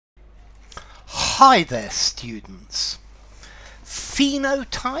Hi there, students.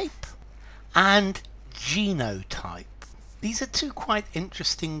 Phenotype and genotype. These are two quite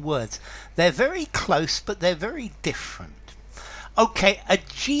interesting words. They're very close, but they're very different. Okay, a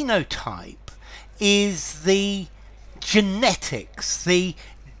genotype is the genetics, the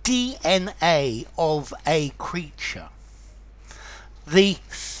DNA of a creature. The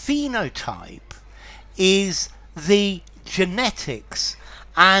phenotype is the genetics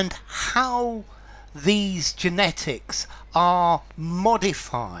and how these genetics are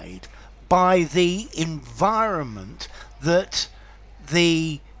modified by the environment that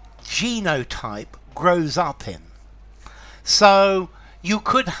the genotype grows up in. So you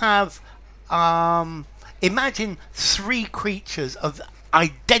could have, imagine three creatures of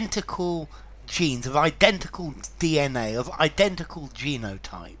identical genes, of identical DNA, of identical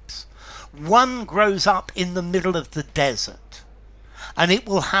genotypes. One grows up in the middle of the desert, and it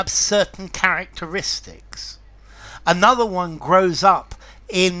will have certain characteristics. Another one grows up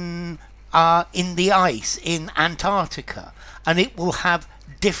in the ice in Antarctica, and it will have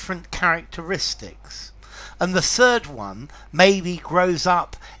different characteristics. And the third one maybe grows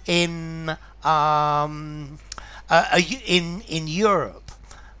up in Europe,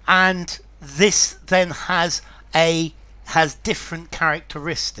 and this then has different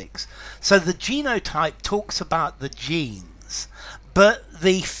characteristics. So the genotype talks about the genes, but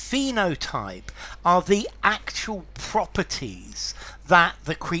the phenotype are the actual properties that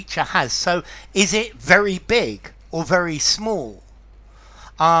the creature has. So is it very big or very small?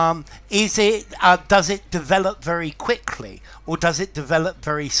 Does it develop very quickly, or does it develop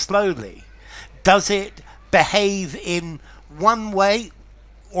very slowly? Does it behave in one way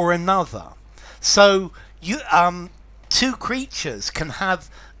or another? So two creatures can have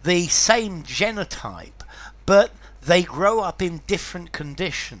the same genotype, but they grow up in different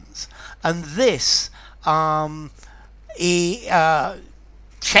conditions, and this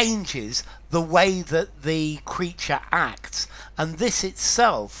changes the way that the creature acts, and this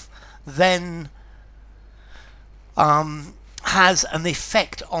itself then has an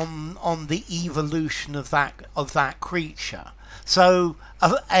effect on the evolution of that creature. So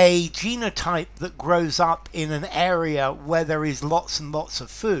a genotype that grows up in an area where there is lots and lots of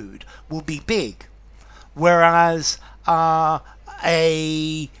food will be big, whereas the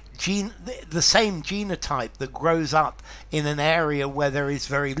same genotype that grows up in an area where there is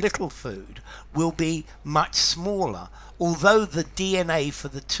very little food will be much smaller, although the DNA for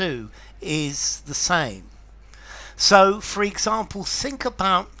the two is the same. So, for example, think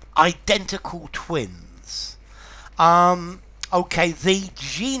about identical twins. Okay, the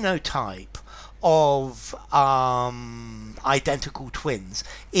genotype of identical twins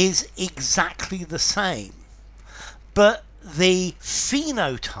is exactly the same, but the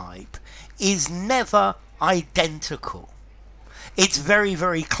phenotype is never identical. It's very,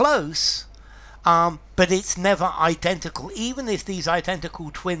 very close, but it's never identical. Even if these identical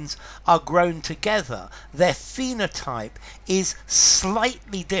twins are grown together, their phenotype is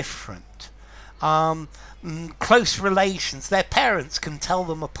slightly different. Close relations, their parents can tell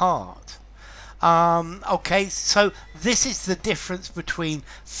them apart. Okay, so this is the difference between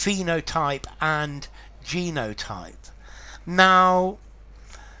phenotype and genotype. Now,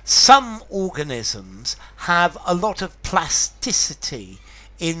 some organisms have a lot of plasticity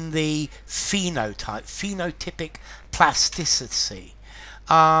in the phenotype, phenotypic plasticity,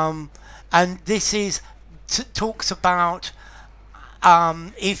 and this is talks about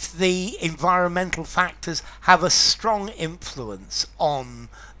if the environmental factors have a strong influence on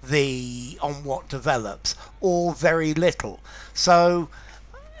what develops, or very little. So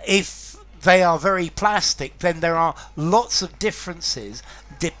if they are very plastic, then there are lots of differences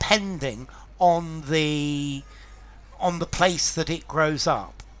depending on the place that it grows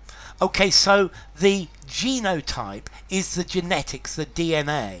up. Okay, so the genotype is the genetics, the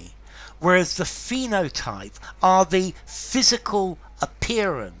DNA, whereas the phenotype are the physical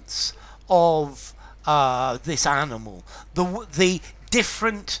appearance of this animal, the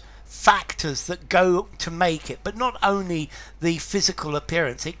different factors that go to make it, but not only the physical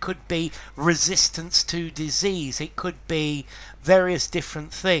appearance. It could be resistance to disease, it could be various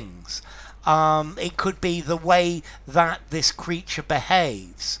different things. It could be the way that this creature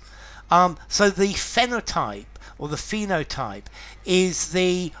behaves. So the phenotype or the phenotype is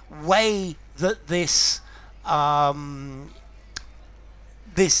the way that this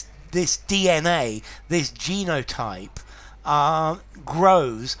DNA, this genotype,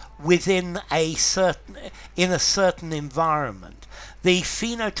 grows within a certain environment. the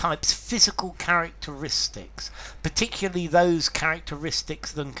phenotype's physical characteristics, particularly those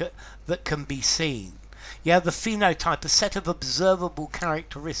characteristics that can be seen. Yeah, the phenotype, a set of observable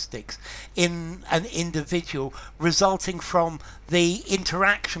characteristics in an individual resulting from the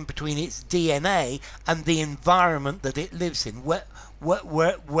interaction between its DNA and the environment that it lives in, where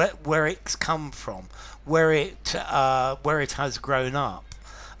it's come from, where it has grown up.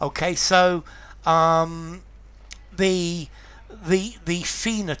 Okay, so the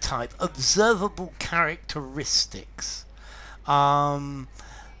phenotype, observable characteristics. A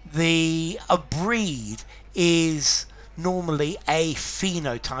breed is normally a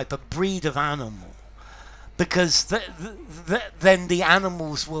phenotype, a breed of animal, because then the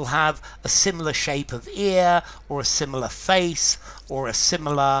animals will have a similar shape of ear, or a similar face, or a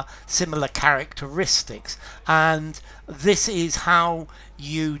similar characteristics, and this is how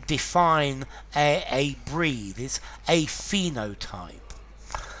you define a breed. It's a phenotype.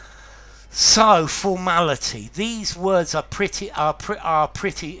 So, formality. These words are pretty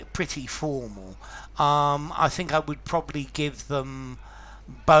formal. I think I would probably give them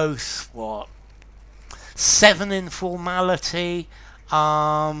both 7 in formality.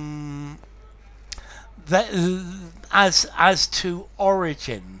 As to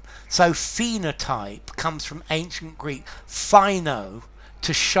origin, so phenotype comes from ancient Greek phino,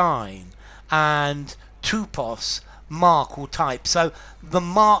 to shine, and tupos, mark or type. So the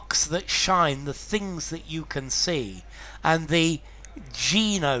marks that shine, the things that you can see, and the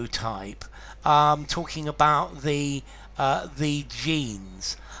genotype, talking about the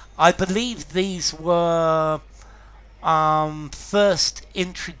genes. I believe these were first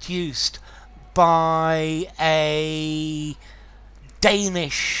introduced by a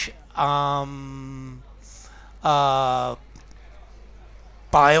Danish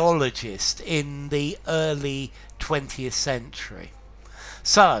biologist in the early 20th century.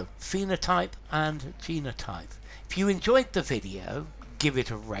 So, phenotype and genotype. If you enjoyed the video, give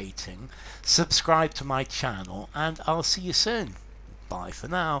it a rating, subscribe to my channel, and I'll see you soon. Bye for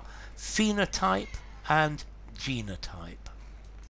now. Phenotype and genotype.